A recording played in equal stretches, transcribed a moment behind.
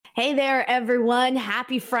Hey there, everyone.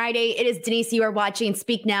 Happy Friday. It is Denise. You are watching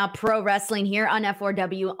Speak Now Pro Wrestling here on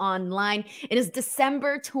F4W Online. It is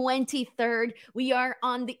December 23rd. We are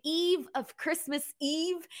on the eve of Christmas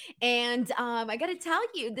Eve. And I got to tell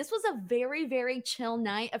you, this was a very, very chill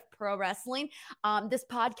night of pro wrestling. This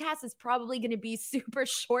podcast is probably going to be super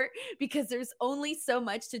short because there's only so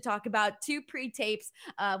much to talk about. Two pre-tapes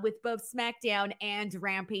with both SmackDown and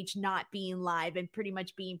Rampage not being live and pretty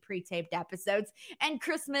much being pre-taped episodes. And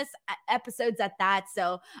Christmas episodes at that.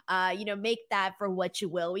 So, make that for what you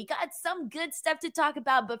will. We got some good stuff to talk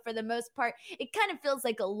about, but for the most part, it kind of feels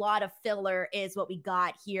like a lot of filler is what we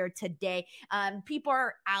got here today. People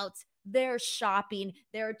are out. They're shopping.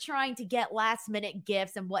 They're trying to get last minute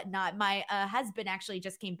gifts and whatnot. My husband actually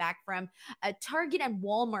just came back from a Target and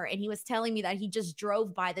Walmart, and he was telling me that he just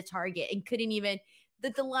drove by the Target and couldn't even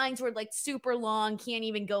that the lines were like super long, can't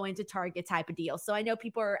even go into Target type of deal. So I know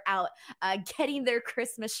people are out getting their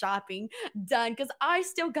Christmas shopping done because I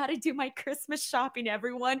still got to do my Christmas shopping,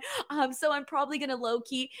 everyone. So I'm probably going to low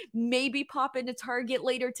key maybe pop into Target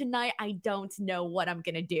later tonight. I don't know what I'm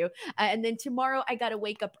going to do. And then tomorrow I got to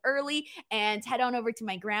wake up early and head on over to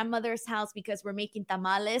my grandmother's house because we're making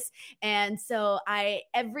tamales. And so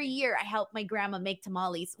every year I help my grandma make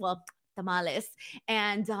tamales. Well, tamales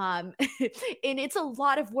and and it's a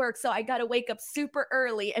lot of work, so I gotta wake up super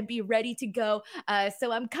early and be ready to go.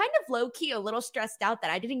 So I'm kind of low-key a little stressed out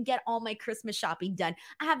that I didn't get all my Christmas shopping done.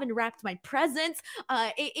 I haven't wrapped my presents.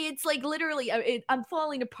 It's like literally I'm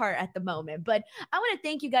falling apart at the moment, but I want to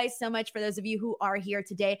thank you guys so much for those of you who are here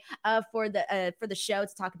today for the show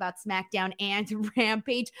to talk about SmackDown and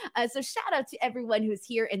Rampage. So shout out to everyone who's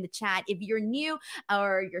here in the chat. If you're new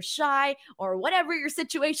or you're shy or whatever your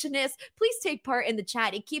situation is, please take part in the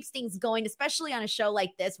chat. It keeps things going, especially on a show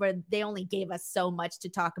like this where they only gave us so much to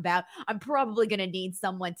talk about. I'm probably going to need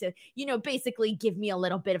someone to, basically give me a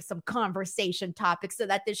little bit of some conversation topics so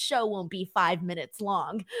that this show won't be 5 minutes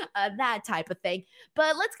long, that type of thing.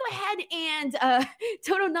 But let's go ahead and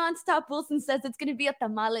Toto Nonstop Wilson says it's going to be a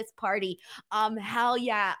tamales party. Hell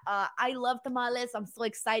yeah. I love tamales. I'm so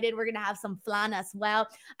excited. We're going to have some flan as well.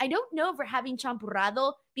 I don't know if we're having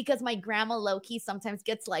champurrado because my grandma low-key sometimes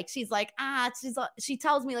gets like, she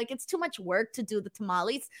tells me like it's too much work to do the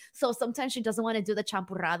tamales. So sometimes she doesn't want to do the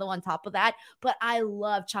champurrado on top of that. But I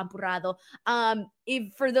love champurrado.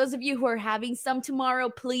 If for those of you who are having some tomorrow,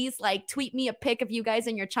 please like tweet me a pic of you guys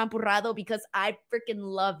and your champurrado because I freaking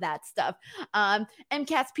love that stuff.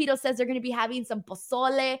 MCAS Pito says they're going to be having some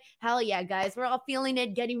pozole. Hell yeah, guys. We're all feeling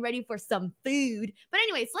it, getting ready for some food. But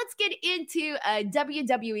anyways, let's get into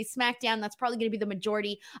WWE SmackDown. That's probably going to be the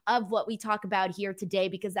majority of what we talk about here today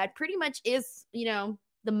because that pretty much is,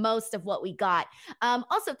 the most of what we got.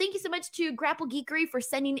 Also, thank you so much to Grapple Geekery for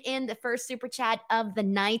sending in the first super chat of the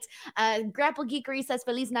night. Grapple Geekery says,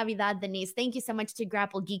 Feliz Navidad, Denise. Thank you so much to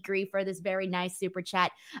Grapple Geekery for this very nice super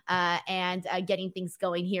chat and getting things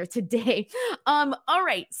going here today. All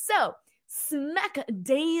right, so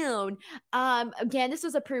SmackDown. Again, this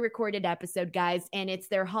was a pre-recorded episode, guys, and it's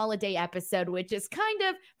their holiday episode, which is kind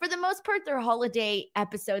of, for the most part, their holiday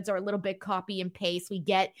episodes are a little bit copy and paste. We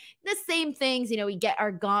get the same things, we get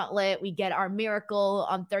our gauntlet, we get our Miracle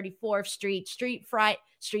on 34th Street, Street Fight,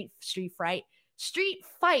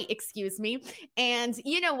 excuse me. And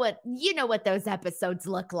you know what those episodes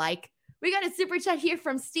look like. We got a super chat here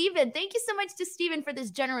from Steven. Thank you so much to Steven for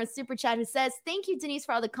this generous super chat who says, thank you, Denise,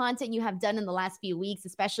 for all the content you have done in the last few weeks,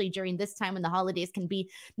 especially during this time when the holidays can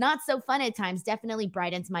be not so fun at times. Definitely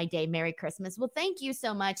brightens my day. Merry Christmas. Well, thank you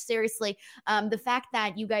so much. Seriously, the fact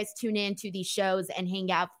that you guys tune in to these shows and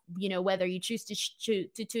hang out, whether you choose to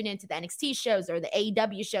tune into the NXT shows or the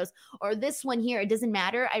AEW shows or this one here, it doesn't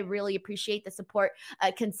matter. I really appreciate the support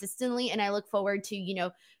consistently, and I look forward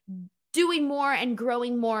to, doing more and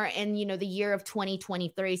growing more in, the year of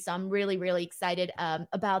 2023. So I'm really, really excited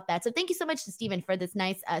about that. So thank you so much to Steven for this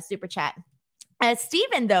nice super chat.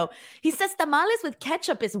 Steven, though, he says tamales with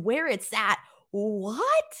ketchup is where it's at.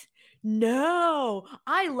 What? No,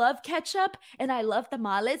 I love ketchup and I love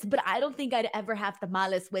tamales, but I don't think I'd ever have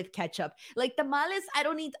tamales with ketchup. Like tamales,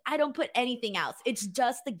 I don't put anything else. It's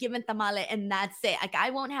just the given tamale and that's it. Like I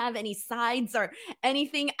won't have any sides or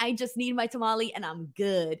anything. I just need my tamale and I'm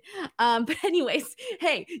good. But anyways,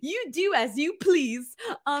 hey, you do as you please.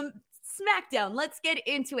 SmackDown. Let's get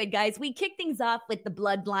into it, guys. We kick things off with the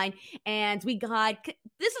Bloodline, and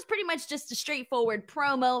this is pretty much just a straightforward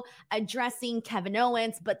promo addressing Kevin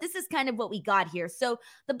Owens, but this is kind of what we got here. So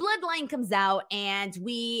the Bloodline comes out, and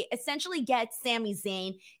we essentially get Sami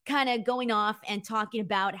Zayn kind of going off and talking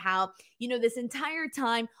about how, this entire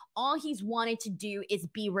time, all he's wanted to do is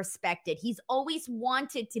be respected. He's always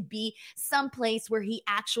wanted to be someplace where he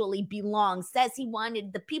actually belongs. Says he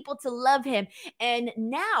wanted the people to love him. And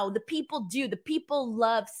now the people do. The people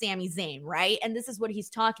love Sami Zayn, right? And this is what he's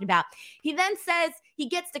talking about. He then says he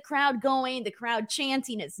gets the crowd going, the crowd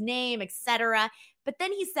chanting his name, etc. But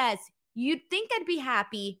then he says, you'd think I'd be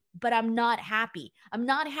happy, but I'm not happy. I'm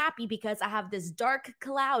not happy because I have this dark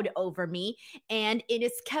cloud over me, and it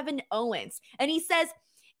is Kevin Owens. And he says,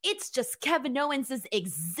 it's just Kevin Owens'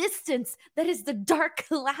 existence that is the dark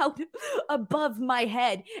cloud above my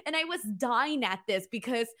head. And I was dying at this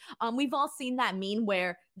because we've all seen that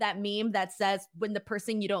meme that says when the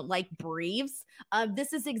person you don't like breathes.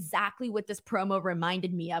 This is exactly what this promo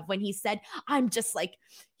reminded me of when he said, I'm just like,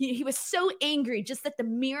 he was so angry just at the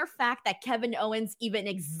mere fact that Kevin Owens even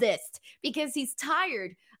exists because he's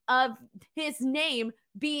tired of his name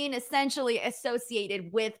being essentially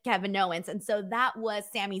associated with Kevin Owens. And so that was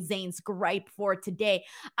Sami Zayn's gripe for today.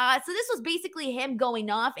 So this was basically him going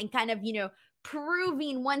off and kind of,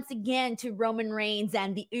 proving once again to Roman Reigns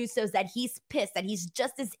and the Usos that he's pissed, that he's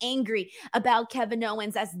just as angry about Kevin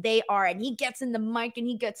Owens as they are. And he gets in the mic and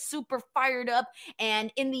he gets super fired up.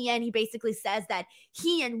 And in the end, he basically says that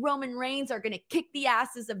he and Roman Reigns are going to kick the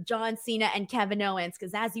asses of John Cena and Kevin Owens.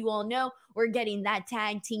 Because as you all know, we're getting that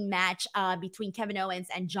tag team match between Kevin Owens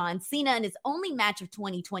and John Cena in his only match of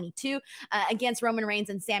 2022 against Roman Reigns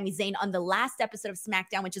and Sami Zayn on the last episode of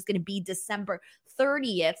SmackDown, which is going to be December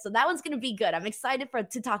 30th. So that one's going to be good. I'm excited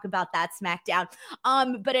to talk about that SmackDown.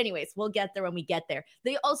 But anyways, we'll get there when we get there.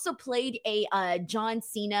 They also played a John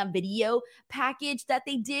Cena video package that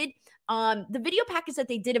they did. The video package that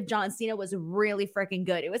they did of John Cena was really freaking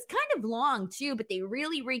good. It was kind of long too, but they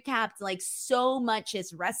really recapped like so much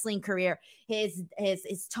his wrestling career, his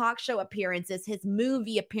talk show appearances, his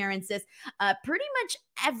movie appearances, pretty much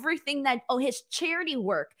everything his charity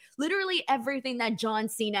work, literally everything that John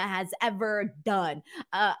Cena has ever done.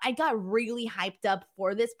 I got really hyped up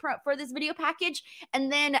for this video package,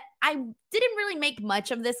 and then I didn't really make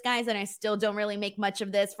much of this, guys, and I still don't really make much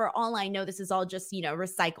of this. For all I know, this is all just,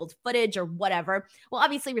 recycled footage or whatever. Well,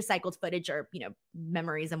 obviously recycled footage or,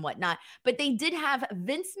 memories and whatnot, but they did have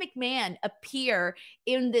Vince McMahon appear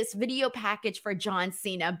in this video package for John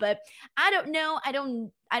Cena, but I don't know. I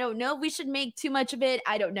don't know if we should make too much of it.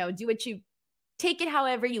 I don't know. Take it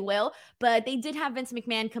however you will, but they did have Vince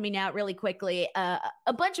McMahon coming out really quickly. A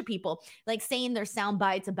bunch of people like saying their sound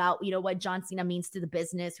bites about, what John Cena means to the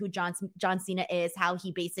business, who John Cena is, how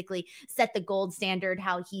he basically set the gold standard,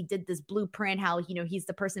 how he did this blueprint, how, he's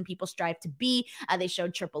the person people strive to be. They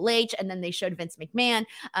showed Triple H and then they showed Vince McMahon.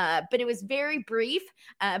 But it was very brief.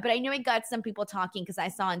 But I know it got some people talking because I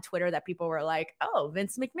saw on Twitter that people were like, oh,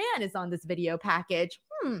 Vince McMahon is on this video package.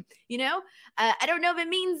 I don't know if it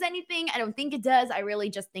means anything. I don't think it does. I really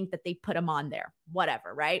just think that they put him on there.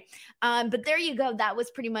 Whatever, right? But there you go. That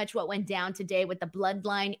was pretty much what went down today with the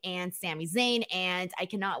Bloodline and Sami Zayn, and I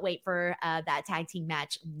cannot wait for that tag team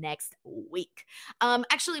match next week.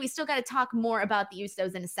 Actually, we still got to talk more about the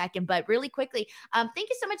Usos in a second, but really quickly, thank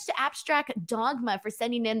you so much to Abstract Dogma for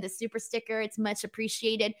sending in the super sticker. It's much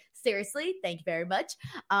appreciated. Seriously, thank you very much.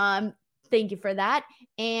 Thank you for that.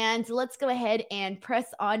 And let's go ahead and press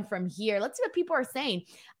on from here. Let's see what people are saying.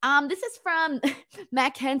 This is from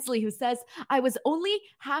Mac Hensley, who says, I was only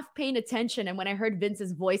half paying attention, and when I heard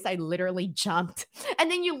Vince's voice, I literally jumped. And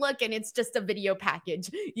then you look and it's just a video package.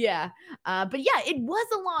 Yeah. But yeah, it was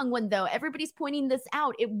a long one though. Everybody's pointing this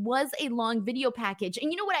out. It was a long video package. And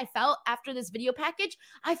you know what I felt after this video package?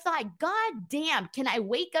 I thought, God damn, can I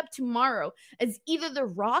wake up tomorrow as either The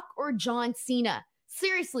Rock or John Cena?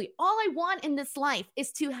 Seriously, all I want in this life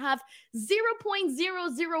is to have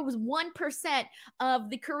 0.001% of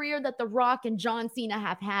the career that The Rock and John Cena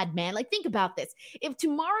have had, man. Like, think about this. If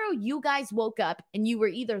tomorrow you guys woke up and you were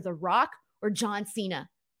either The Rock or John Cena,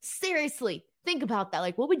 seriously, think about that.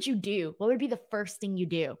 Like, what would you do? What would be the first thing you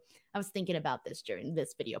do? I was thinking about this during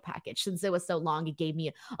this video package. Since it was so long, it gave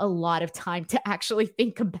me a lot of time to actually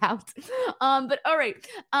think about. But all right,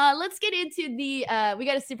 let's get into we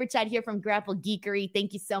got a super chat here from Grapple Geekery.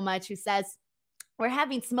 Thank you so much. Who says, we're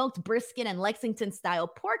having smoked brisket and Lexington style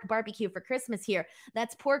pork barbecue for Christmas here.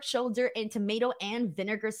 That's pork shoulder and tomato and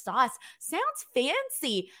vinegar sauce. Sounds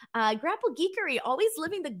fancy. Grapple Geekery, always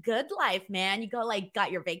living the good life, man. You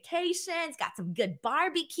got your vacations, got some good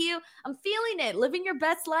barbecue. I'm feeling it. Living your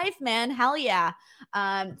best life, man. Hell yeah.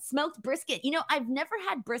 Smoked brisket. I've never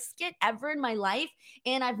had brisket ever in my life,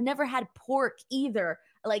 and I've never had pork either.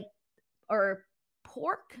 Or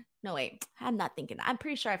pork. No, wait, I'm not thinking that. I'm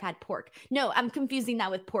pretty sure I've had pork. No, I'm confusing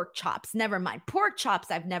that with pork chops. Never mind. Pork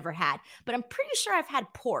chops I've never had, but I'm pretty sure I've had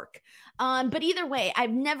pork. But either way,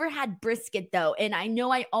 I've never had brisket though. And I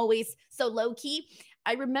know I always, so low key,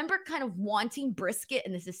 I remember kind of wanting brisket,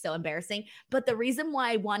 and this is so embarrassing, but the reason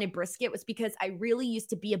why I wanted brisket was because I really used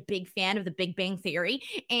to be a big fan of the Big Bang Theory,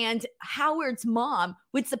 and Howard's mom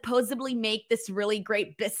would supposedly make this really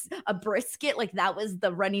great a brisket, like that was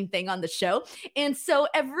the running thing on the show. And so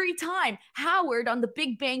every time Howard on the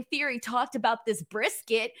Big Bang Theory talked about this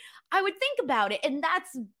brisket, I would think about it, and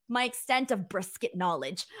that's my extent of brisket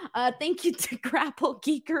knowledge. Thank you to Grapple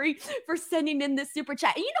Geekery for sending in this super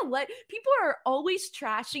chat. And you know what? People are always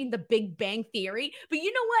trashing the Big Bang Theory, but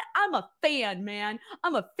you know what? I'm a fan, man.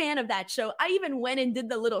 I'm a fan of that show. I even went and did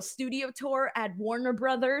the little studio tour at Warner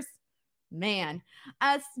Brothers. Man,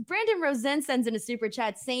 as Brandon Rosen sends in a super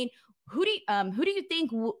chat saying, who do you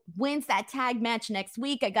think wins that tag match next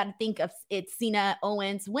week? I got to think of it's Cena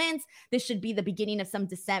Owens wins. This should be the beginning of some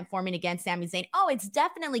dissent forming against Sami Zayn. Oh, it's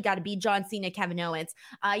definitely got to be John Cena, Kevin Owens.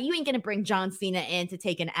 You ain't going to bring John Cena in to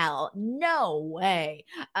take an L. No way.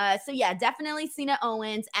 So yeah, definitely Cena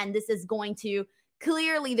Owens. And this is going to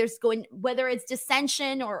clearly there's going, whether it's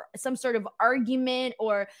dissension or some sort of argument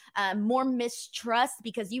or more mistrust,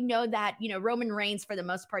 because you know that, you know, Roman Reigns for the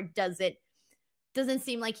most part doesn't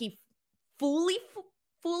seem like he fully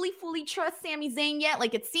trust Sami Zayn yet.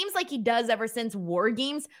 Like it seems like he does ever since War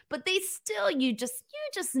Games, but they still, you just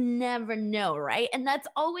never know, right? And that's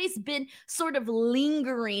always been sort of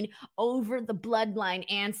lingering over the bloodline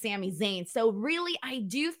and Sami Zayn. So really, I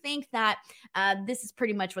do think that this is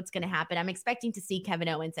pretty much what's going to happen. I'm expecting to see Kevin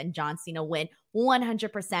Owens and John Cena win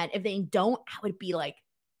 100%. If they don't, I would be like,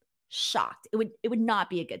 shocked. It would not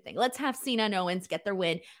be a good thing. Let's have Cena and Owens get their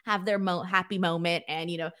win, have their happy moment, and,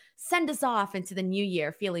 you know, send us off into the new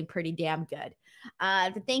year feeling pretty damn good.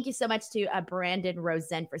 Thank you so much to Brandon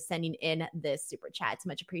Rosen for sending in this super chat. It's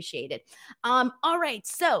much appreciated. All right,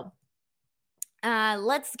 so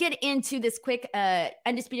let's get into this quick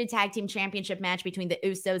Undisputed Tag Team Championship match between the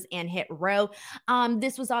Usos and Hit Row.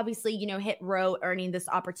 This was obviously, you know, Hit Row earning this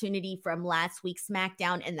opportunity from last week's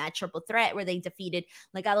SmackDown in that triple threat where they defeated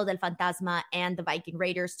Legado del Fantasma and the Viking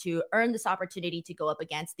Raiders to earn this opportunity to go up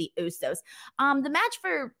against the Usos. The match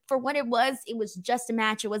for what it was just a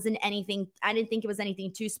match. It wasn't anything. I didn't think it was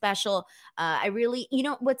anything too special. I really, you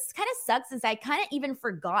know, what's kind of sucks is I kind of even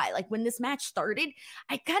forgot, like when this match started,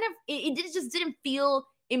 I kind of, it just didn't feel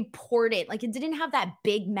important. Like it didn't have that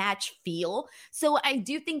big match feel. So I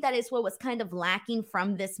do think that is what was kind of lacking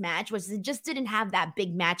from this match, was it just didn't have that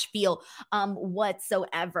big match feel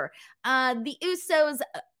whatsoever. The Usos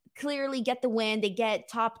clearly get the win. They get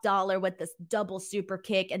top dollar with this double super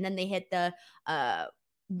kick, and then they hit the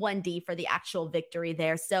 1D for the actual victory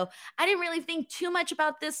there. So I didn't really think too much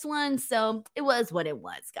about this one. So it was what it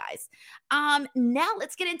was, guys. Now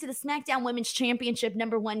let's get into the SmackDown Women's Championship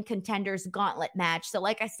 #1 contenders gauntlet match. So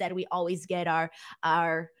like I said, we always get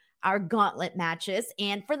our gauntlet matches.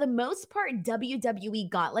 And for the most part, WWE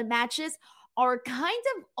gauntlet matches are kind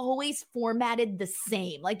of always formatted the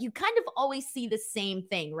same. Like you kind of always see the same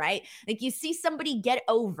thing, right? Like you see somebody get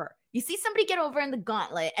over. You see somebody get over in the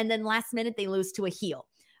gauntlet, and then last minute they lose to a heel.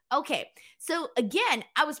 Okay, so again,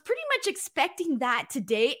 I was pretty much expecting that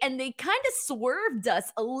today, and they kind of swerved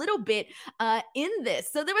us a little bit in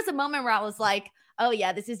this. So there was a moment where I was like, oh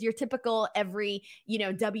yeah, this is your typical every, you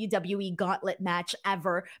know, WWE gauntlet match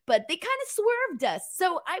ever, but they kind of swerved us.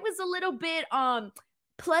 So I was a little bit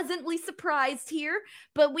pleasantly surprised here,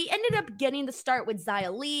 but we ended up getting the start with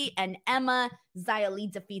Xia Li and Emma. Xia Li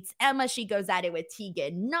defeats Emma. She goes at it with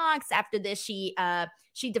Tegan Nox. After this,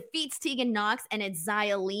 she defeats Tegan Nox, and it's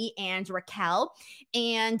Xia Li and Raquel.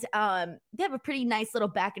 And they have a pretty nice little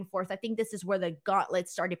back and forth. I think this is where the gauntlet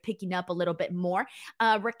started picking up a little bit more.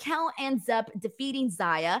 Raquel ends up defeating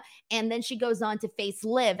Xia, and then she goes on to face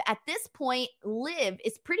Liv. At this point, Liv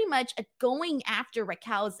is pretty much going after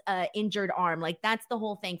Raquel's injured arm. Like that's the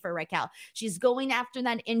whole thing for Raquel. She's going after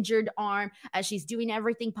that injured arm. She's doing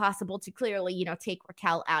everything possible to clearly, you know, take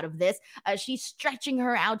Raquel out of this. She's stretching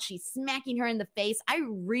her out. She's smacking her in the face. I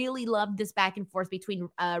really love this back and forth between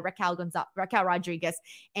Raquel Rodriguez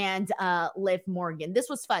and Liv Morgan. This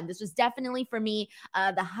was fun. This was definitely for me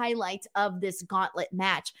the highlight of this gauntlet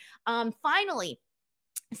match. Finally,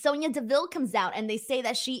 Sonya Deville comes out, and they say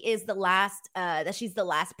that she is the last, that she's the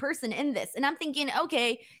last person in this. And I'm thinking,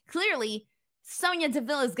 okay, clearly Sonya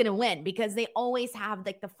Deville is going to win, because they always have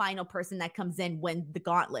like the final person that comes in win the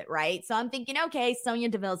gauntlet, right? So I'm thinking, okay, Sonya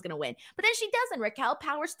Deville is going to win. But then she doesn't. Raquel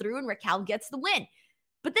powers through, and Raquel gets the win.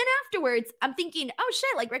 But then afterwards, I'm thinking, oh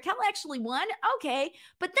shit, like Raquel actually won. Okay.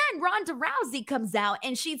 But then Ronda Rousey comes out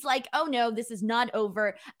and she's like, oh no, this is not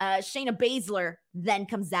over. Shayna Baszler then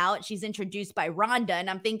comes out. She's introduced by Ronda. And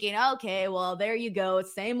I'm thinking, okay, well, there you go.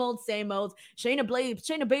 Same old, same old. Shayna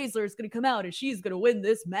Baszler is going to come out and she's going to win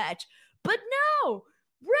this match. But no,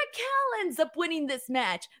 Raquel ends up winning this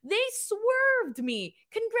match. They swerved me.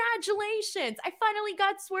 Congratulations. I finally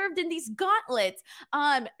got swerved in these gauntlets.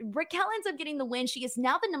 Raquel ends up getting the win. She is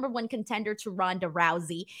now the number one contender to Ronda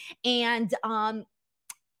Rousey. And I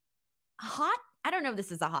don't know if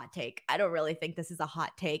this is a hot take. I don't really think this is a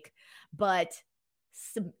hot take, but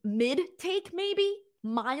mid take maybe?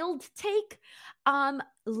 Mild take.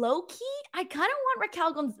 Low key, I kind of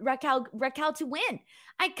want Raquel to win.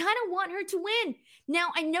 I kind of want her to win. Now,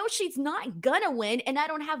 I know she's not gonna win, and I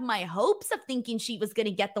don't have my hopes of thinking she was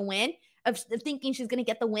gonna get the win,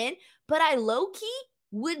 but I low key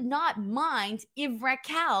would not mind if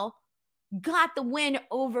Raquel got the win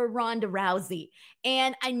over Ronda Rousey.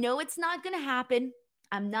 And I know it's not gonna happen.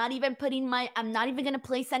 I'm not even gonna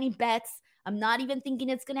place any bets. I'm not even thinking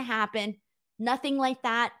it's gonna happen. Nothing like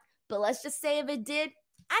that. But let's just say if it did,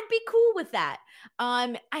 I'd be cool with that.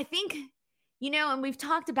 I think, and we've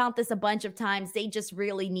talked about this a bunch of times. They just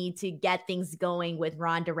really need to get things going with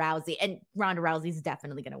Ronda Rousey. And Ronda Rousey's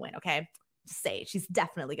definitely going to win, okay? Just say it. She's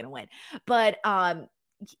definitely going to win. But,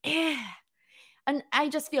 yeah. And I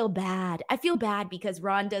just feel bad. I feel bad because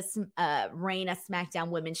Ronda's reign as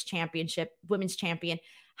SmackDown Women's Champion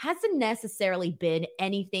hasn't necessarily been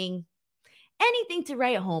anything to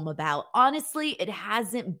write home about. Honestly, it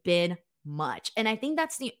hasn't been much. And I think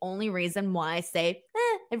that's the only reason why I say,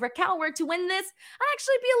 if Raquel were to win this, I'd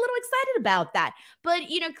actually be a little excited about that. But,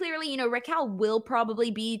 clearly, Raquel will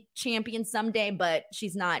probably be champion someday, but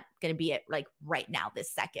she's not going to be it like right now,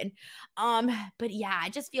 this second. But yeah, I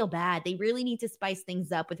just feel bad. They really need to spice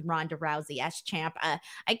things up with Ronda Rousey as champ.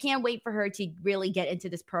 I can't wait for her to really get into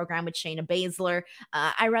this program with Shayna Baszler.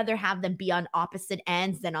 I'd rather have them be on opposite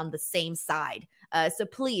ends than on the same side. So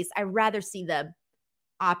please, I'd rather see them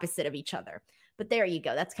opposite of each other. But there you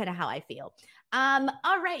go. That's kind of how I feel.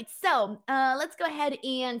 All right. So let's go ahead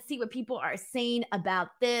and see what people are saying about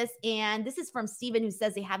this. And this is from Steven, who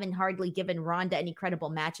says they haven't hardly given Ronda any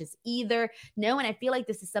credible matches either. No, and I feel like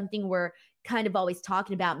this is something we're kind of always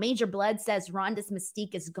talking about. Major Blood says Ronda's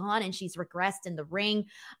mystique is gone and she's regressed in the ring.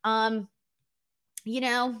 I've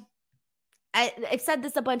said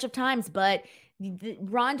this a bunch of times, but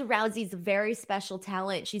Ronda Rousey is a very special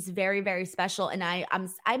talent. She's very, very special, and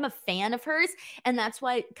I'm a fan of hers, and that's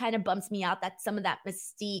why it kind of bumps me out that some of that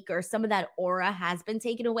mystique or some of that aura has been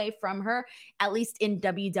taken away from her, at least in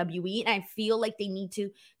WWE. And I feel like they need to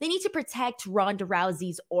protect Ronda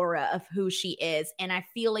Rousey's aura of who she is, and I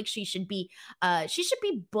feel like she should be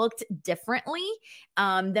booked differently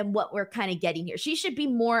than what we're kind of getting here. She should be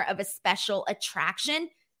more of a special attraction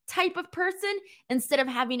type of person instead of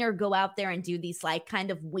having her go out there and do these like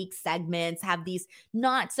kind of weak segments, have these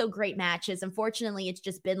not so great matches. Unfortunately, it's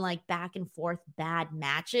just been like back and forth bad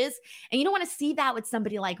matches. And you don't want to see that with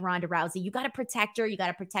somebody like Ronda Rousey. You got to protect her. You got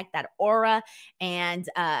to protect that aura. And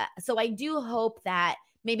so I do hope that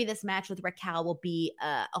maybe this match with Raquel will be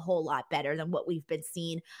a whole lot better than what we've been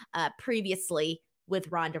seeing previously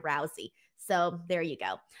with Ronda Rousey. So there you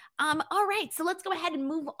go. All right, so let's go ahead and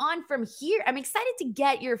move on from here. I'm excited to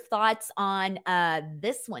get your thoughts on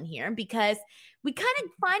this one here because we kind of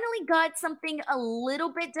finally got something a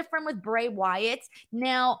little bit different with Bray Wyatt.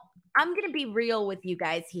 Now, I'm going to be real with you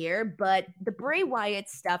guys here, but the Bray Wyatt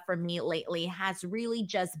stuff for me lately has really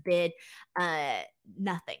just been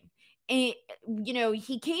nothing. And,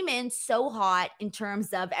 he came in so hot in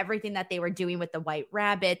terms of everything that they were doing with the White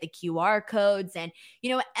Rabbit, the QR codes, and,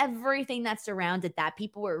 everything that surrounded that.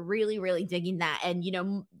 People were really, really digging that.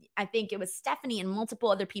 And, I think it was Stephanie and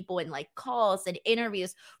multiple other people in like calls and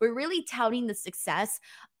interviews were really touting the success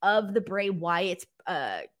of the Bray Wyatt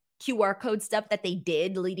QR code stuff that they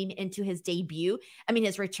did leading into his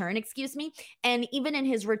return, excuse me. And even in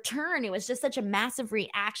his return, it was just such a massive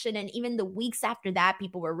reaction. And even the weeks after that,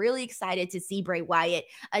 people were really excited to see Bray Wyatt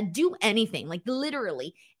do anything, like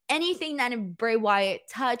literally anything that Bray Wyatt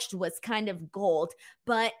touched was kind of gold.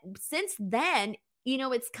 But since then,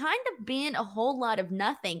 it's kind of been a whole lot of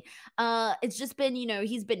nothing. It's just been,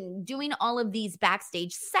 he's been doing all of these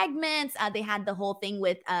backstage segments. They had the whole thing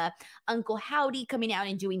with Uncle Howdy coming out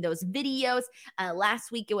and doing those videos.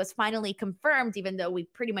 Last week, it was finally confirmed, even though we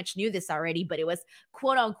pretty much knew this already, but it was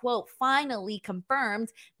quote unquote finally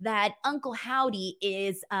confirmed that Uncle Howdy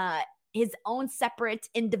is his own separate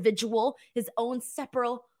individual, his own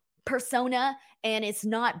separate persona, and it's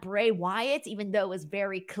not Bray Wyatt, even though it was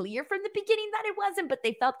very clear from the beginning that it wasn't, but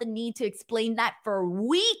they felt the need to explain that for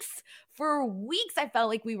weeks. For weeks, I felt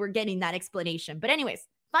like we were getting that explanation. But anyways,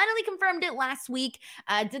 finally confirmed it last week.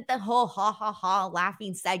 Did the whole ha ha ha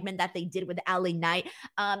laughing segment that they did with LA Knight.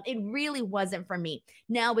 It really wasn't for me.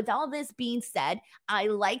 Now, with all this being said, I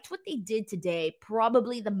liked what they did today,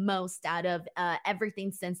 probably the most out of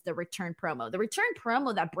everything since the return promo. The return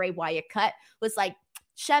promo that Bray Wyatt cut was like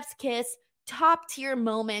chef's kiss, top tier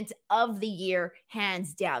moment of the year,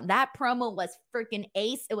 hands down. That promo was freaking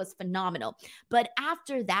ace. It was phenomenal. But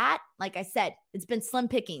after that, like I said, it's been slim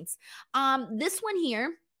pickings. This one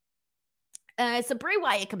here, so Bray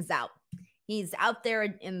Wyatt comes out. He's out there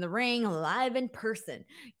in the ring live in person.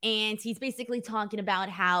 And he's basically talking about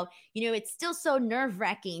how, it's still so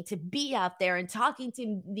nerve-wracking to be out there and talking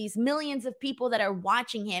to these millions of people that are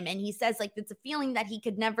watching him. And he says, like, it's a feeling that he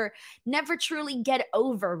could never truly get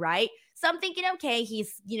over, right? So I'm thinking, okay,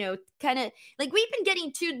 he's, kind of like, we've been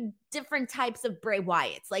getting two different types of Bray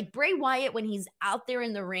Wyatts. Like Bray Wyatt, when he's out there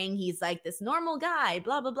in the ring, he's like this normal guy,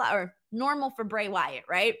 blah, blah, blah, or normal for Bray Wyatt,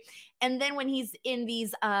 right? And then when he's in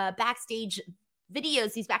these backstage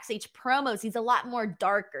videos, these backstage promos, he's a lot more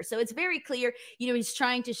darker. So it's very clear, he's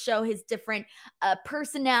trying to show his different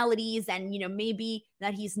personalities and, maybe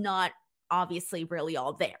that he's not obviously really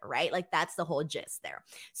all there, right? Like that's the whole gist there.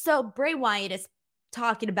 So Bray Wyatt is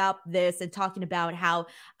talking about this and talking about how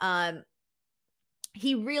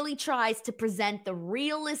he really tries to present the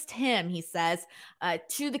realest him, he says,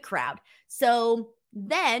 to the crowd. So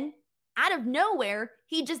then out of nowhere,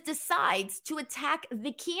 he just decides to attack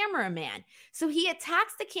the cameraman. So he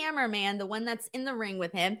attacks the cameraman, the one that's in the ring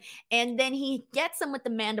with him, and then he gets him with the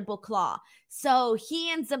mandible claw. So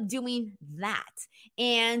he ends up doing that.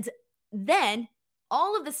 And then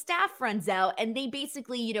all of the staff runs out and they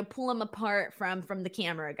basically, pull him apart from the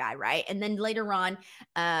camera guy, right? And then later on,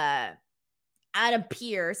 Adam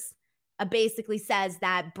Pearce basically says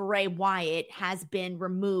that Bray Wyatt has been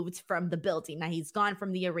removed from the building. Now he's gone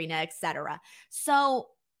from the arena, etc. So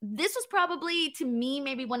this was probably, to me,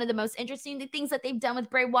 maybe one of the most interesting things that they've done with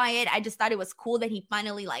Bray Wyatt. I just thought it was cool that he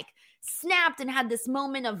finally snapped and had this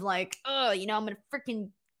moment of I'm gonna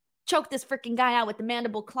freaking choke this freaking guy out with the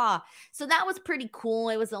mandible claw. So that was pretty cool.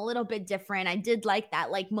 It was a little bit different. I did like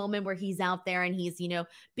that moment where he's out there and he's,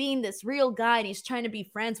 being this real guy and he's trying to be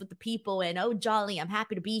friends with the people and, oh, jolly, I'm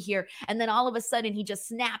happy to be here. And then all of a sudden he just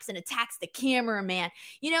snaps and attacks the cameraman,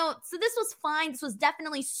 so this was fine. This was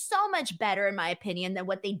definitely so much better in my opinion than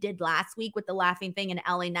what they did last week with the laughing thing in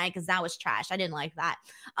LA Knight, because that was trash. I didn't like that.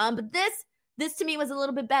 But this to me was a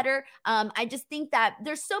little bit better. I just think that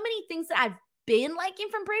there's so many things that I've been liking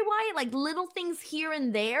from Bray Wyatt, like little things here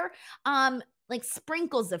and there, like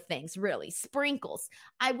sprinkles of things, really sprinkles.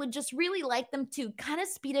 I would just really like them to kind of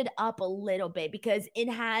speed it up a little bit because it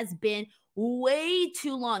has been way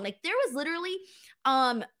too long. Like there was literally,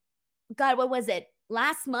 God, what was it?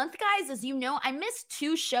 Last month, guys, as you know, I missed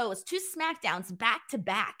two SmackDowns back to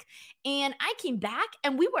back. And I came back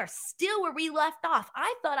and we were still where we left off.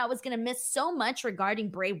 I thought I was going to miss so much regarding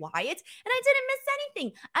Bray Wyatt, and I didn't miss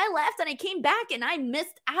anything. I left and I came back and I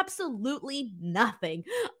missed absolutely nothing.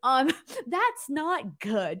 That's not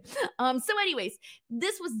good. So anyways,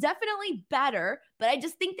 this was definitely better, but I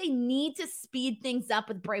just think they need to speed things up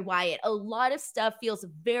with Bray Wyatt. A lot of stuff feels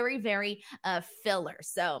very, very filler.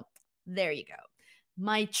 So there you go.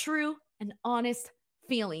 My true and honest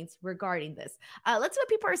feelings regarding this. Let's see what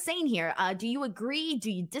people are saying here. Do you agree? Do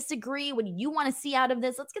you disagree? What do you want to see out of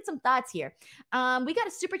this? Let's get some thoughts here. We got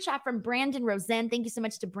a super chat from Brandon Rosen. Thank you so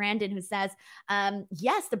much to Brandon, who says,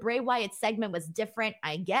 yes, the Bray Wyatt segment was different,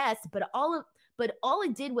 I guess, but all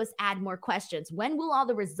it did was add more questions. When will all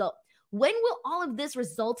of this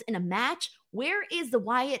result in a match? Where is the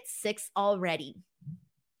Wyatt 6 already?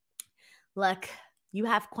 Look, you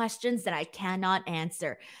have questions that I cannot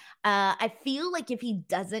answer. I feel like if he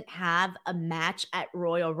doesn't have a match at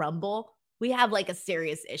Royal Rumble, we have a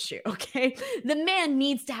serious issue, okay? The man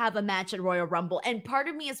needs to have a match at Royal Rumble. And part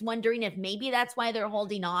of me is wondering if maybe that's why they're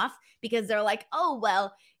holding off, because they're like, oh,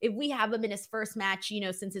 well, if we have him in his first match,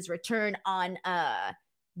 since his return on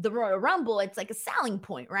the Royal Rumble, it's like a selling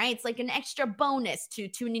point, right? It's like an extra bonus to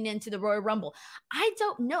tuning into the Royal Rumble. I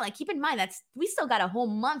don't know. Keep in mind we still got a whole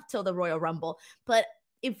month till the Royal Rumble, but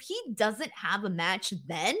if he doesn't have a match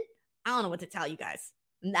then, I don't know what to tell you guys.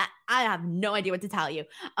 I have no idea what to tell you.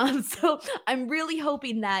 So I'm really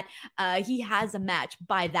hoping that he has a match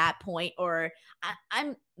by that point, or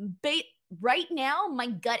right now, my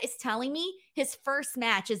gut is telling me his first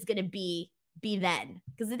match is going to be then,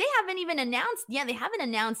 because they haven't even announced. Yeah, they haven't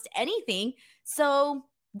announced anything. So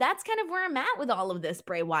that's kind of where I'm at with all of this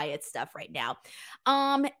Bray Wyatt stuff right now.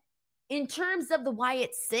 In terms of the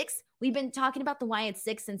Wyatt Six, we've been talking about the Wyatt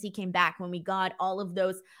Six since he came back, when we got all of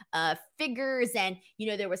those figures, and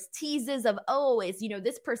there was teases of, oh, is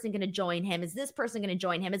this person going to join him? Is this person going to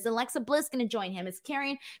join him? Is Alexa Bliss going to join him? Is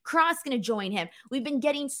Karrion Kross going to join him? We've been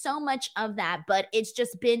getting so much of that, but it's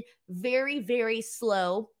just been very, very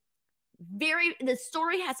slow. The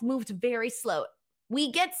story has moved very slow.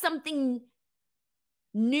 We get something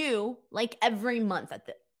new like every month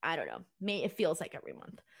I don't know. It feels like every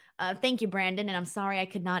month. Thank you, Brandon. And I'm sorry I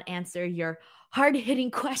could not answer your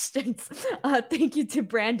hard-hitting questions. Thank you to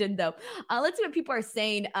Brandon, though. Let's see what people are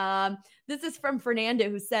saying. This is from Fernando,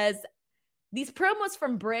 who says, these promos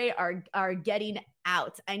from Bray are getting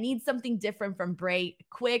out. I need something different from Bray.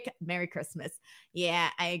 Quick. Merry Christmas. Yeah,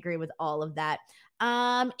 I agree with all of that.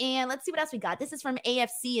 And let's see what else we got. This is from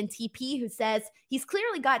AFC and TP, who says, he's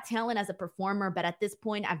clearly got talent as a performer, but at this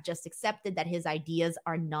point, I've just accepted that his ideas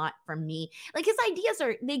are not for me. Like, his ideas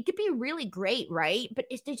they could be really great, right? But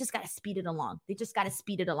they just got to speed it along.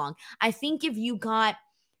 I think if you got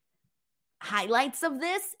highlights of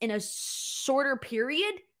this in a shorter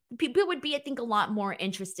period, people would be, I think, a lot more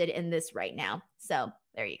interested in this right now. So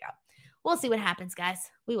there you go. We'll see what happens,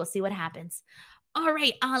 guys. We will see what happens. All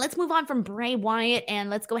right, let's move on from Bray Wyatt, and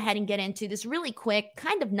let's go ahead and get into this really quick,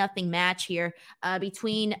 kind of nothing match here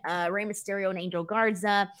between Rey Mysterio and Angel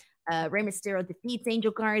Garza. Rey Mysterio defeats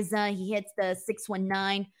Angel Garza. He hits the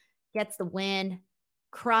 619, gets the win.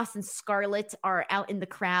 Kross and Scarlett are out in the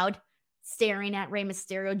crowd staring at Rey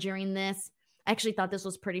Mysterio during this. I actually thought this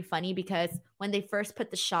was pretty funny, because when they first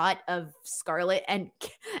put the shot of Scarlett and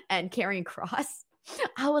Karrion Kross,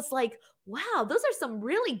 I was like, wow, those are some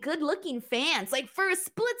really good looking fans. Like, for a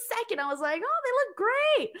split second, I was like, oh, they look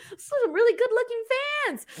great. Those are some really good looking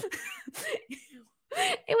fans.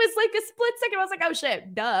 It was like a split second. I was like, oh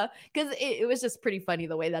shit, duh. Because it was just pretty funny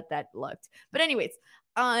the way that looked. But anyways,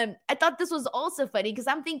 I thought this was also funny, because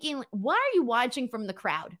I'm thinking, why are you watching from the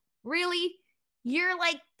crowd? Really? You're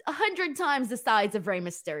like 100 times the size of Rey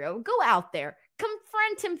Mysterio. Go out there.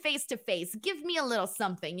 Confront him face to face. Give me a little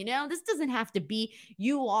something, This doesn't have to be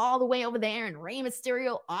you all the way over there and Rey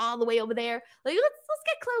Mysterio all the way over there. Like, let's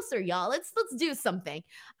get closer, y'all. Let's do something.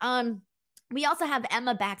 We also have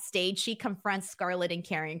Emma backstage. She confronts Scarlett and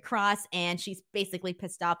Karrion Kross, and she's basically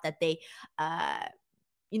pissed off that they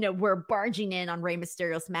were barging in on Rey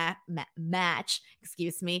Mysterio's match,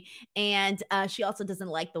 and she also doesn't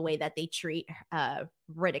like the way that they treat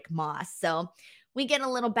Riddick Moss. So we get a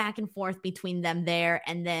little back and forth between them there,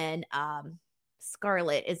 and then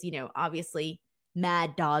Scarlett is, obviously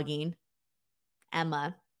mad dogging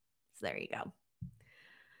Emma. So there you go.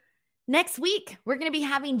 Next week, we're going to be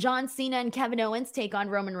having John Cena and Kevin Owens take on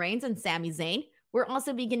Roman Reigns and Sami Zayn. We're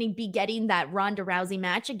also going to be getting that Ronda Rousey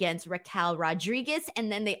match against Raquel Rodriguez.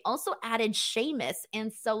 And then they also added Sheamus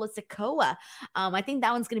and Solo Sikoa. I think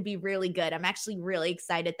that one's going to be really good. I'm actually really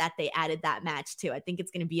excited that they added that match too. I think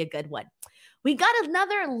it's going to be a good one. We got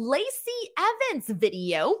another Lacey Evans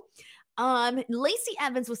video. Lacey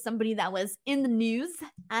Evans was somebody that was in the news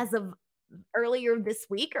as of earlier this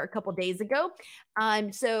week or a couple days ago.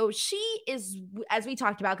 So she is, as we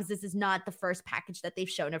talked about, because this is not the first package that they've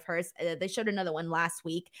shown of hers. They showed another one last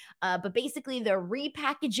week. But basically, they're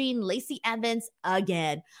repackaging Lacey Evans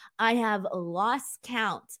again. I have lost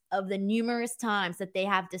count of the numerous times that they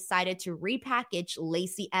have decided to repackage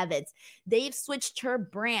Lacey Evans. They've switched her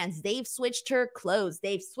brands. They've switched her clothes.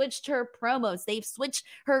 They've switched her promos. They've switched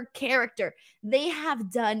her character. They have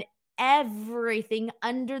done everything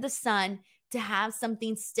under the sun to have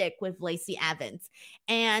something stick with Lacey Evans.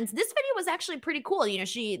 And this video was actually pretty cool.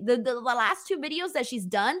 The last two videos that she's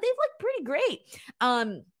done, they've looked pretty great.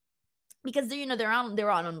 Because they're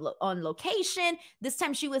on location. This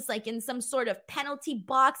time she was like in some sort of penalty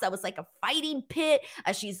box that was like a fighting pit.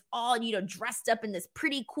 She's all dressed up in this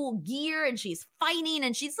pretty cool gear, and she's fighting,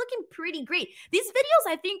 and she's looking pretty great. These videos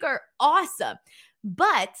I think are awesome,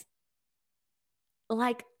 but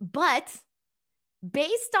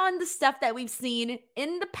based on the stuff that we've seen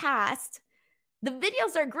in the past, the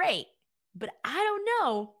videos are great, but I don't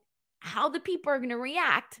know how the people are going to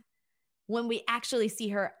react when we actually see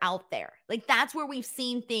her out there. Like, that's where we've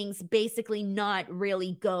seen things basically not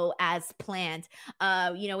really go as planned.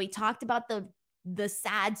 We talked about the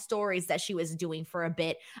sad stories that she was doing for a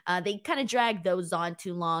bit. They kind of dragged those on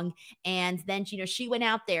too long. And then, she went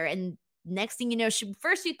out there, and next thing you know, she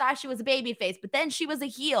thought she was a babyface, but then she was a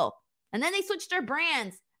heel. And then they switched her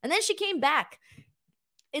brands. And then she came back.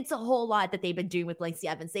 It's a whole lot that they've been doing with Lacey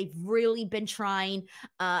Evans. They've really been trying.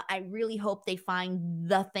 I really hope they find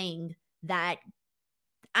the thing that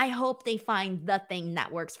I hope they find the thing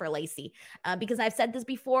that works for Lacey. Because I've said this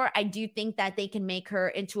before, I do think that they can make her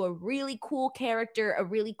into a really cool character, a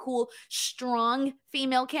really cool, strong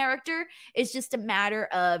female character. It's just a matter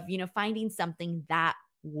of, finding something that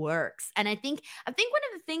works. And I think one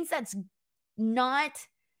of the things that's not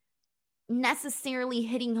necessarily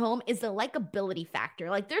hitting home is the likability factor.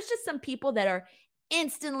 Like, there's just some people that are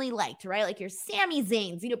instantly liked, right? Like your Sami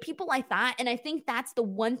Zayns, people like that. And I think that's the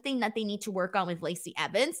one thing that they need to work on with Lacey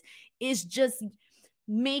Evans, is just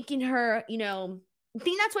making her, I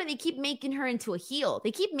think that's why they keep making her into a heel.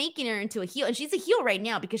 They keep making her into a heel. And she's a heel right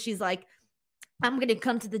now because she's like, I'm going to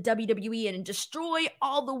come to the WWE and destroy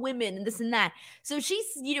all the women and this and that. So she's,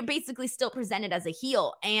 basically still presented as a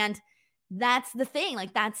heel. And that's the thing.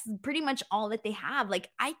 Like, that's pretty much all that they have. Like,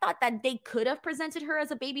 I thought that they could have presented her as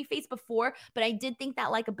a babyface before, but I did think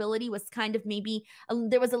that likability was kind of maybe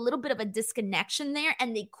there was a little bit of a disconnection there,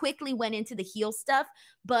 and they quickly went into the heel stuff.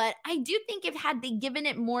 But I do think if had they given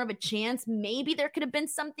it more of a chance, maybe there could have been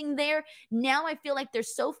something there. Now I feel like they're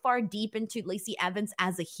so far deep into Lacey Evans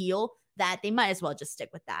as a heel that they might as well just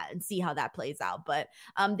stick with that and see how that plays out. But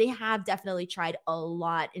they have definitely tried a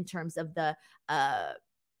lot in terms of the,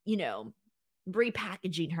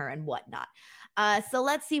 repackaging her and whatnot. So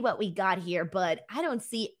let's see what we got here, but I don't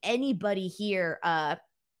see anybody here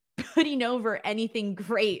putting over anything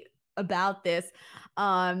great about this.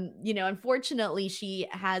 Unfortunately, she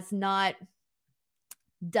has not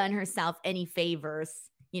done herself any favors,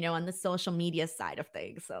 on the social media side of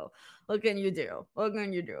things. So what can you do? I don't know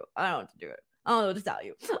what to do. I don't know what to tell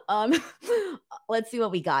you. Let's see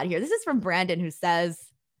what we got here. This is from Brandon, who says,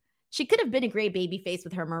 she could have been a great babyface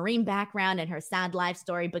with her Marine background and her sad life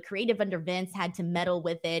story, but creative under Vince had to meddle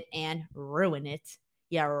with it and ruin it.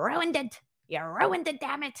 You ruined it.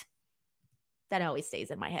 Damn it. That always stays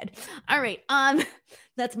in my head. All right.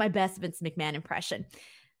 That's my best Vince McMahon impression.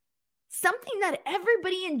 Something that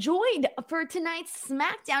everybody enjoyed for tonight's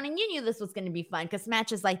SmackDown, and you knew this was going to be fun because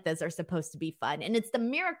matches like this are supposed to be fun, and it's the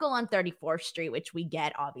Miracle on 34th Street, which we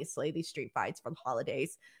get, obviously, these street fights for the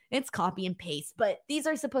holidays. It's copy and paste, but these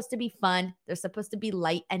are supposed to be fun. They're supposed to be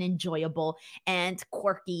light and enjoyable and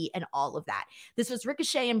quirky and all of that. This was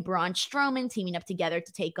Ricochet and Braun Strowman teaming up together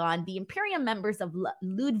to take on the Imperium members of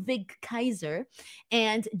Ludwig Kaiser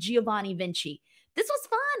and Giovanni Vinci. This was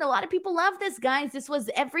fun. A lot of people love this, guys. This was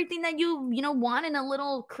everything that you want in a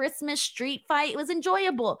little Christmas street fight. It was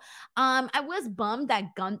enjoyable. I was bummed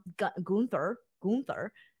that Gunther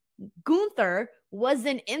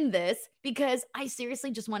wasn't in this, because I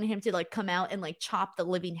seriously just wanted him to come out and chop the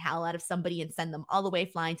living hell out of somebody and send them all the way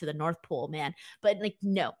flying to the North Pole, man. But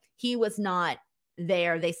no, he was not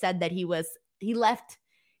there. They said that he left.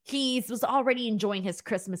 He was already enjoying his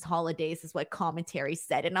Christmas holidays, is what commentary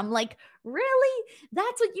said. And I'm like, really?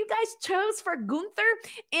 That's what you guys chose for Gunther?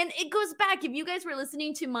 And it goes back, if you guys were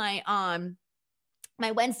listening to my my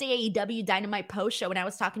Wednesday AEW Dynamite post show when I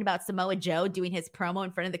was talking about Samoa Joe doing his promo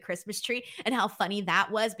in front of the Christmas tree and how funny that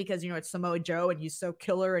was, because, it's Samoa Joe and he's so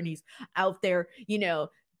killer and he's out there,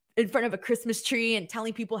 in front of a Christmas tree and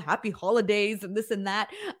telling people happy holidays and this and that.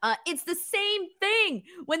 It's the same thing.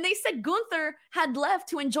 When they said Gunther had left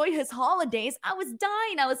to enjoy his holidays, I was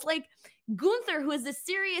dying. I was like, Gunther, who is a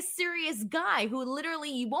serious guy who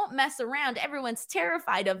literally you won't mess around. Everyone's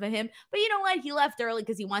terrified of him. But you know what? He left early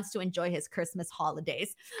because he wants to enjoy his Christmas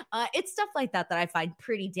holidays. It's stuff like that I find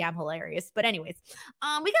pretty damn hilarious. But anyways,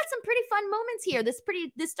 we got some pretty fun moments here.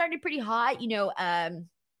 This started pretty hot,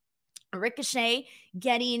 Ricochet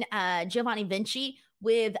getting Giovanni Vinci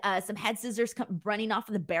with some head scissors running off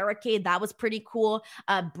of the barricade. That was pretty cool.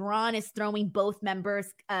 Braun is throwing both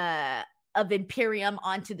members of Imperium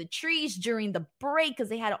onto the trees during the break because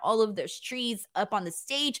they had all of those trees up on the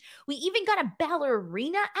stage. We even got a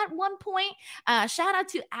ballerina at one point. Shout out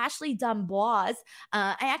to Ashley D'Amboise.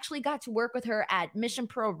 I actually got to work with her at Mission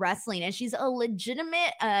Pro Wrestling, and she's a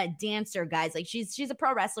legitimate dancer, guys. She's a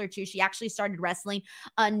pro wrestler too. She actually started wrestling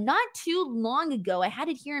not too long ago. I had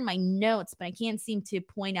it here in my notes, but I can't seem to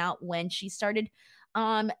point out when she started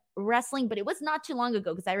wrestling, but it was not too long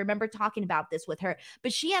ago because I remember talking about this with her.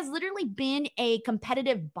 But she has literally been a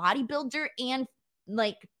competitive bodybuilder and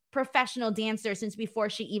professional dancer since before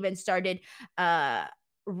she even started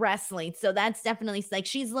wrestling. So that's definitely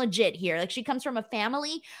she's legit here. She comes from a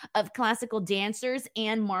family of classical dancers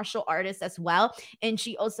and martial artists as well, and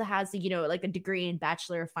she also has a degree in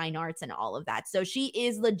Bachelor of Fine Arts and all of that. So she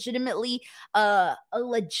is legitimately a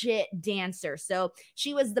legit dancer. So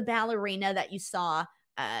she was the ballerina that you saw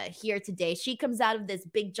here today. She comes out of this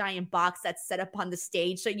big giant box that's set up on the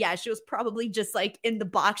stage. So yeah, she was probably just like in the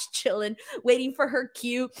box chilling, waiting for her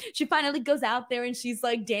cue. She finally goes out there and she's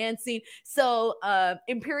like dancing. So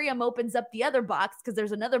Imperium opens up the other box because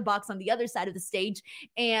there's another box on the other side of the stage.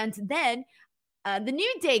 And then the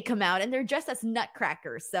New Day come out and they're dressed as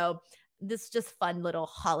nutcrackers. So this is just fun little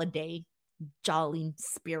holiday jolly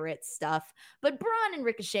spirit stuff. But Braun and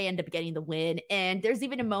Ricochet end up getting the win. And there's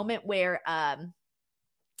even a moment where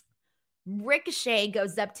Ricochet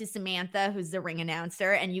goes up to Samantha, who's the ring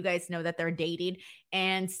announcer, and you guys know that they're dating.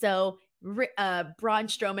 And so Braun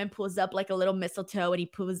Strowman pulls up like a little mistletoe and he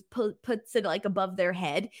puts it like above their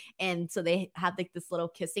head. And so they have like this little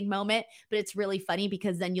kissing moment. But it's really funny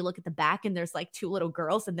because then you look at the back and there's like two little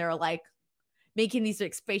girls and they're like making these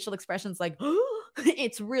facial expressions like,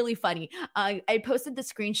 it's really funny. I posted the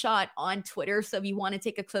screenshot on Twitter. So if you want to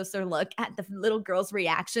take a closer look at the little girls'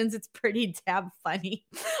 reactions, it's pretty damn funny.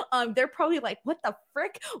 They're probably like, what the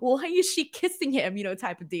frick? Why is she kissing him? You know,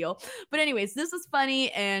 type of deal. But anyways, this was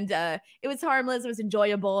funny and it was harmless. It was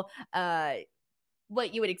enjoyable.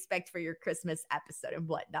 What you would expect for your Christmas episode and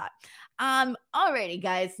whatnot. Alrighty,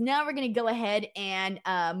 guys. Now we're going to go ahead and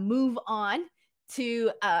move on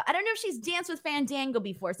to, I don't know if she's danced with Fandango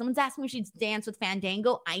before. Someone's asked me if she's danced with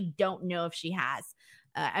Fandango. I don't know if she has.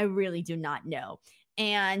 I really do not know.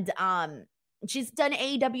 And she's done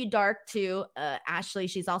AEW Dark too. Ashley,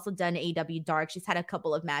 she's also done AEW Dark. She's had a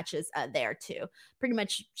couple of matches there too. Pretty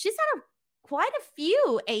much, she's had quite a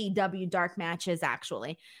few AEW Dark matches,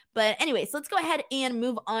 actually. But anyways, let's go ahead and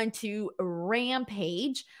move on to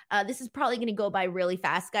Rampage. This is probably going to go by really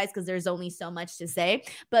fast, guys, because there's only so much to say.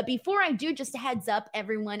 But before I do, just a heads up,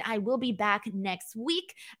 everyone, I will be back next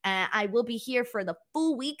week. I will be here for the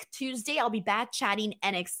full week. Tuesday, I'll be back chatting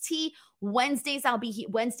NXT. Wednesday, I'll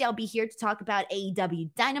be here to talk about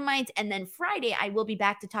AEW Dynamite. And then Friday, I will be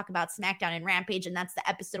back to talk about SmackDown and Rampage. And that's the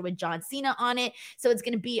episode with John Cena on it. So it's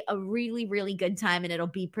going to be a really, really good time. And it'll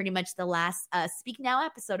be pretty much the last Speak Now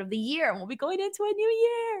episode of the year. And we'll be going into a new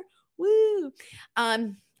year. Woo!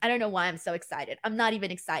 I don't know why I'm so excited. I'm not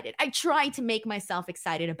even excited. I try to make myself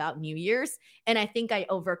excited about New Year's, and I think I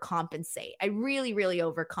overcompensate. I really, really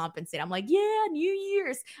overcompensate. I'm like, yeah, New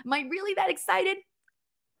Year's. Am I really that excited?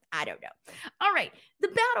 I don't know. All right, the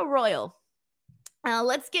Battle Royal.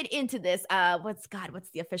 Let's get into this. What's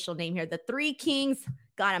the official name here? The Three Kings.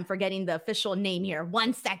 God, I'm forgetting the official name here.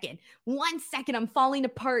 1 second. I'm falling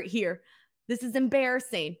apart here. This is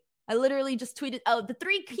embarrassing. I literally just tweeted, the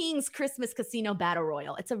Three Kings Christmas Casino Battle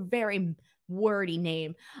Royal. It's a very wordy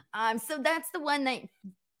name. So that's the one that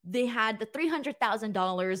they had the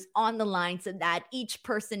 $300,000 on the line so that each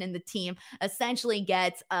person in the team essentially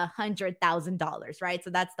gets $100,000, right? So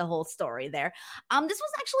that's the whole story there. This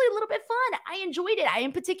was actually a little bit fun. I enjoyed it. I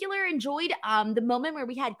in particular enjoyed the moment where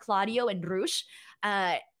we had Claudio and Rush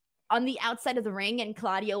on the outside of the ring, and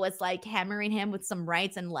Claudio was like hammering him with some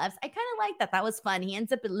rights and lefts. I kind of like that. That was fun. He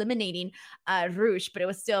ends up eliminating Rush, but it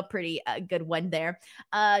was still a pretty good one there.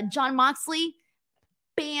 Jon Moxley,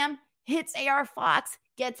 bam, hits AR Fox,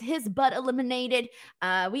 gets his butt eliminated.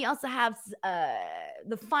 We also have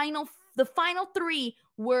the final three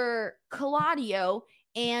were Claudio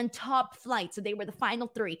and Top Flight. So they were the final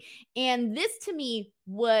three. And this to me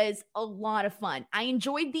was a lot of fun. I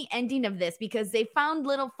enjoyed the ending of this because they found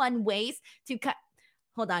little fun ways to cut.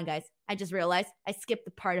 Hold on, guys. I just realized I skipped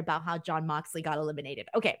the part about how Jon Moxley got eliminated.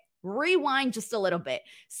 Okay, rewind just a little bit.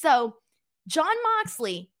 So Jon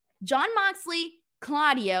Moxley,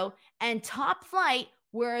 Claudio, and Top Flight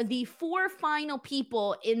were the four final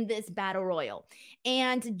people in this Battle Royal.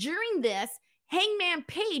 And during this, Hangman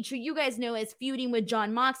Page, who you guys know is feuding with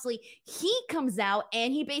Jon Moxley, he comes out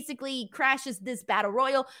and he basically crashes this Battle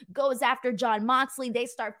Royal, goes after Jon Moxley. They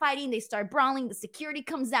start fighting. They start brawling. The security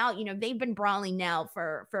comes out. You know, they've been brawling now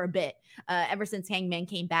for a bit, ever since Hangman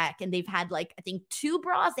came back. And they've had like, I think 2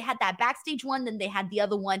 brawls. They had that backstage one, then they had the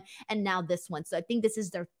other one, and now this one. So I think this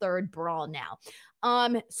is their 3rd brawl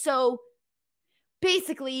now. So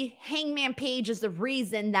basically, Hangman Page is the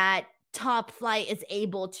reason that Top Flight is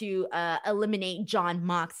able to eliminate Jon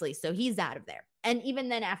Moxley. So he's out of there. And even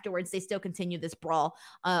then afterwards, they still continue this brawl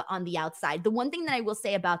on the outside. The one thing that I will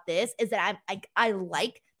say about this is that I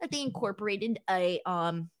like that they incorporated a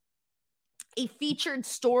featured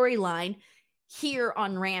storyline here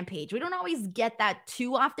on Rampage. We don't always get that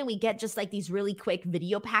too often. We get just like these really quick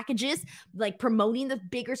video packages, like promoting the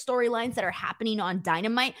bigger storylines that are happening on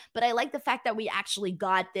Dynamite. But I like the fact that we actually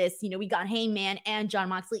got this, you know, we got Hangman and Jon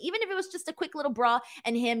Moxley, even if it was just a quick little brawl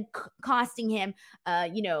and him costing him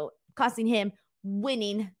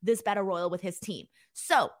winning this Battle Royal with his team.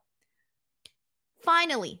 So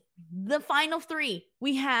Finally, the final three,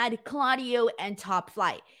 we had Claudio and Top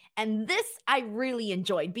Flight. And this I really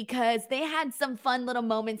enjoyed because they had some fun little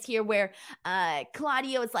moments here where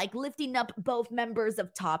Claudio is like lifting up both members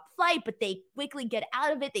of Top Flight, but they quickly get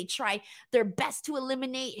out of it. They try their best to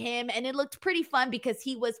eliminate him. And it looked pretty fun because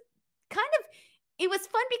it was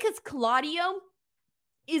fun because Claudio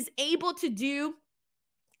is able to do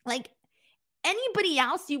like anybody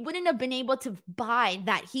else, you wouldn't have been able to buy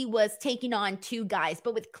that he was taking on two guys.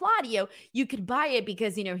 But with Claudio, you could buy it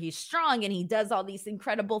because, he's strong and he does all these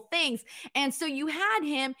incredible things. And so you had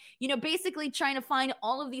him, basically trying to find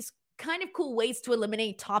all of these kind of cool ways to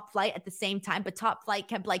eliminate Top Flight at the same time. But Top Flight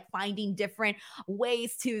kept like finding different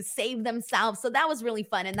ways to save themselves. So that was really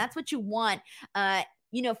fun. And that's what you want,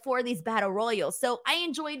 for these battle royals. So I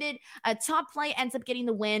enjoyed it. Top Flight ends up getting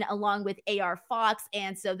the win along with AR Fox.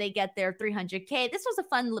 And so they get their 300K. This was a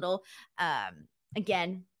fun little, fun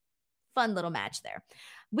little match there.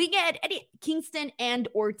 We get Eddie Kingston and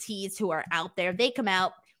Ortiz who are out there. They come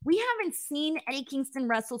out. We haven't seen Eddie Kingston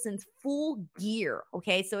wrestle since Full Gear.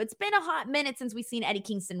 Okay. So it's been a hot minute since we've seen Eddie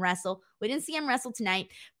Kingston wrestle. We didn't see him wrestle tonight,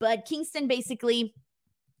 but Kingston basically,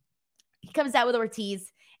 he comes out with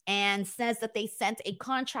Ortiz and says that they sent a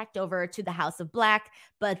contract over to the House of Black,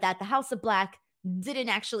 but that the House of Black didn't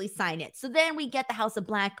actually sign it. So then we get the House of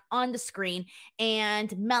Black on the screen,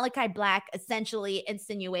 and Malachi Black essentially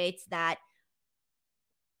insinuates that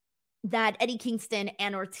Eddie Kingston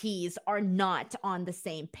and Ortiz are not on the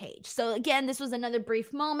same page. So again, this was another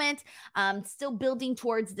brief moment, still building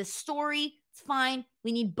towards the story. It's fine.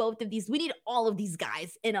 We need both of these. We need all of these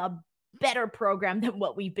guys in a better program than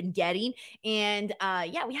what we've been getting. And we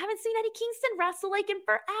haven't seen Eddie Kingston wrestle like in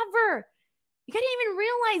forever. I didn't even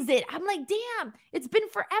realize it. I'm like, damn, it's been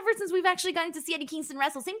forever since we've actually gotten to see Eddie Kingston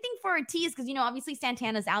wrestle. Same thing for Ortiz, because, obviously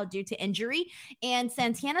Santana's out due to injury, and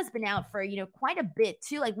Santana's been out for, quite a bit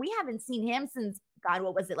too. Like, we haven't seen him since, God,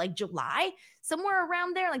 what was it, like July? Somewhere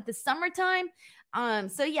around there, like the summertime.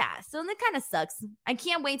 So that kind of sucks. I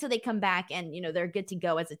can't wait till they come back and, they're good to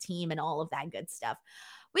go as a team and all of that good stuff.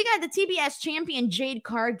 We got the TBS champion Jade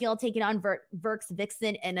Cargill taking on Verx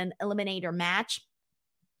Vixen in an eliminator match.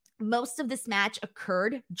 Most of this match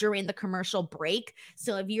occurred during the commercial break.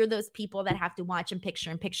 So if you're those people that have to watch in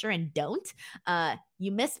picture and don't,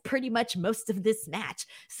 you missed pretty much most of this match.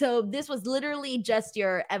 So this was literally just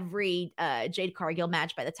your every Jade Cargill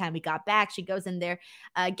match. By the time we got back, she goes in there,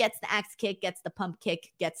 gets the axe kick, gets the pump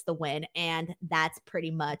kick, gets the win. And that's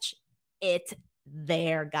pretty much it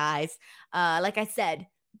there, guys. Like I said,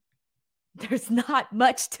 there's not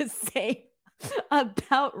much to say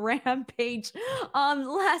about Rampage.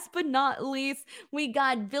 Last but not least, we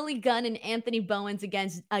got Billy Gunn and Anthony Bowens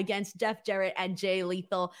against Jeff Jarrett and Jay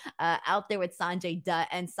Lethal out there with Sanjay Dutt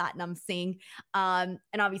and Satnam Singh, and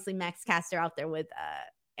obviously Max Caster out there with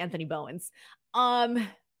Anthony Bowens.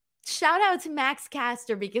 Shout out to Max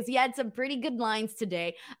Caster because he had some pretty good lines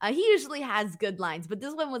today. He usually has good lines, but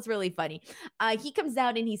this one was really funny. He comes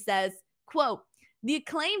out and he says, quote, "The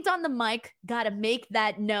Acclaimed on the mic, gotta make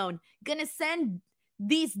that known. Gonna send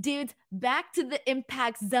these dudes back to the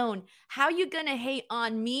impact zone. How you gonna hate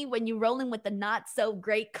on me when you rolling with the not so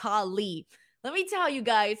great Khali?" Let me tell you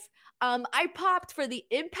guys, I popped for the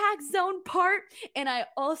impact zone part, and I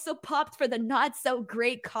also popped for the not so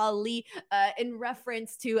great Khali in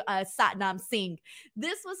reference to Satnam Singh.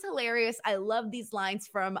 This was hilarious. I love these lines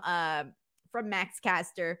from Max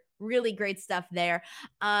Caster. Really great stuff there.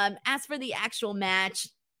 As for the actual match,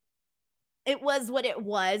 it was what it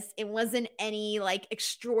was. It wasn't any like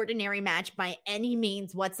extraordinary match by any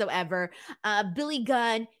means whatsoever. Billy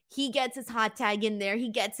Gunn, he gets his hot tag in there. He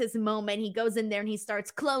gets his moment. He goes in there and he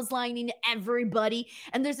starts clotheslining everybody.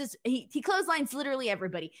 And there's this, he clotheslines literally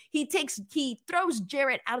everybody. He throws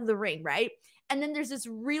Jarrett out of the ring, right? And then there's this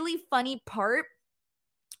really funny part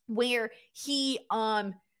where he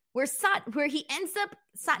ends up,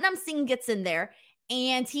 Satnam Singh gets in there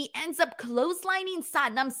and he ends up clotheslining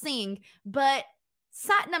Satnam Singh, but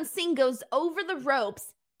Satnam Singh goes over the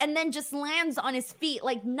ropes and then just lands on his feet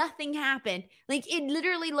like nothing happened. Like it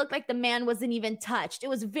literally looked like the man wasn't even touched. It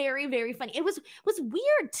was very, very funny. It was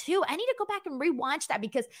weird too. I need to go back and rewatch that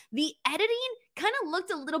because the editing kind of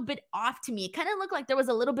looked a little bit off to me. It kind of looked like there was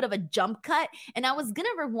a little bit of a jump cut, and I was gonna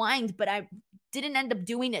rewind, but I didn't end up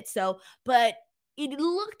doing it. But it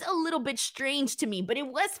looked a little bit strange to me, but it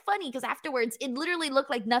was funny because afterwards it literally looked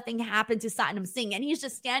like nothing happened to Satnam Singh, and he's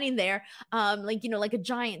just standing there like a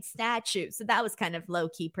giant statue. So that was kind of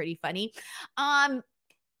low-key pretty funny. For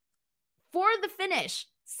the finish,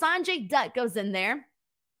 Sanjay Dutt goes in there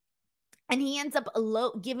and he ends up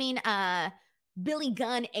giving Billy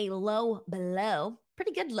Gunn a low blow.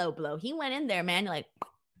 pretty good low blow. He went in there, man, like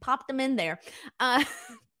popped them in there.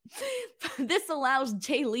 This allows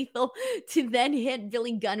Jay Lethal to then hit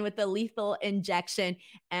Billy Gunn with a lethal injection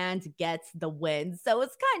and gets the win. So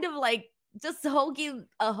it's kind of like just a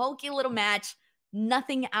hokey little match.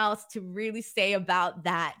 Nothing else to really say about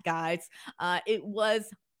that, guys. It was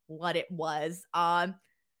what it was.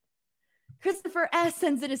 Christopher S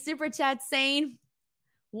sends in a super chat saying,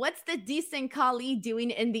 "What's the decent Khali doing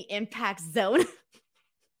in the impact zone?"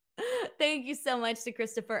 Thank you so much to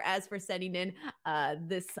Christopher S for sending in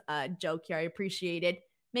this joke here. I appreciate it.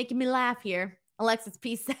 Making me laugh here. Alexis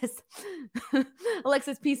P says,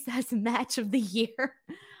 Alexis P says, match of the year.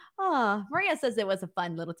 Oh, Maria says it was a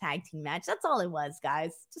fun little tag team match. That's all it was,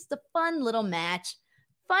 guys. Just a fun little match.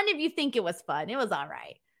 Fun if you think it was fun. It was all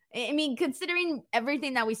right. I mean, considering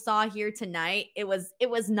everything that we saw here tonight, it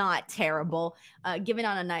was not terrible. Given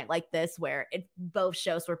on a night like this, where both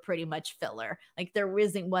shows were pretty much filler. Like there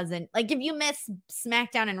wasn't like if you miss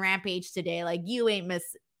SmackDown and Rampage today, like you ain't miss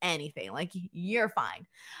anything. Like you're fine.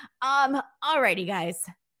 Alrighty, guys.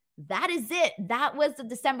 That is it. That was the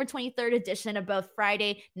December 23rd edition of both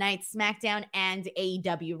Friday Night SmackDown and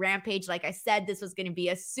AEW Rampage. Like I said, this was going to be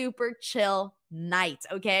a super chill night,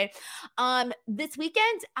 okay? This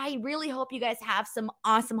weekend, I really hope you guys have some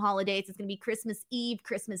awesome holidays. It's going to be Christmas Eve,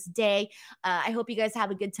 Christmas Day. I hope you guys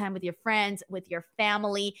have a good time with your friends, with your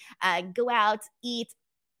family. Go out, eat,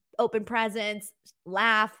 open presents,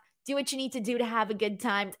 laugh. Do what you need to do to have a good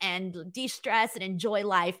time and de-stress and enjoy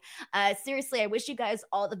life. Seriously, I wish you guys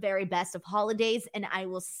all the very best of holidays, and I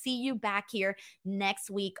will see you back here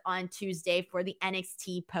next week on Tuesday for the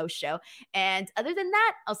NXT post show. And other than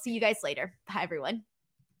that, I'll see you guys later. Bye, everyone.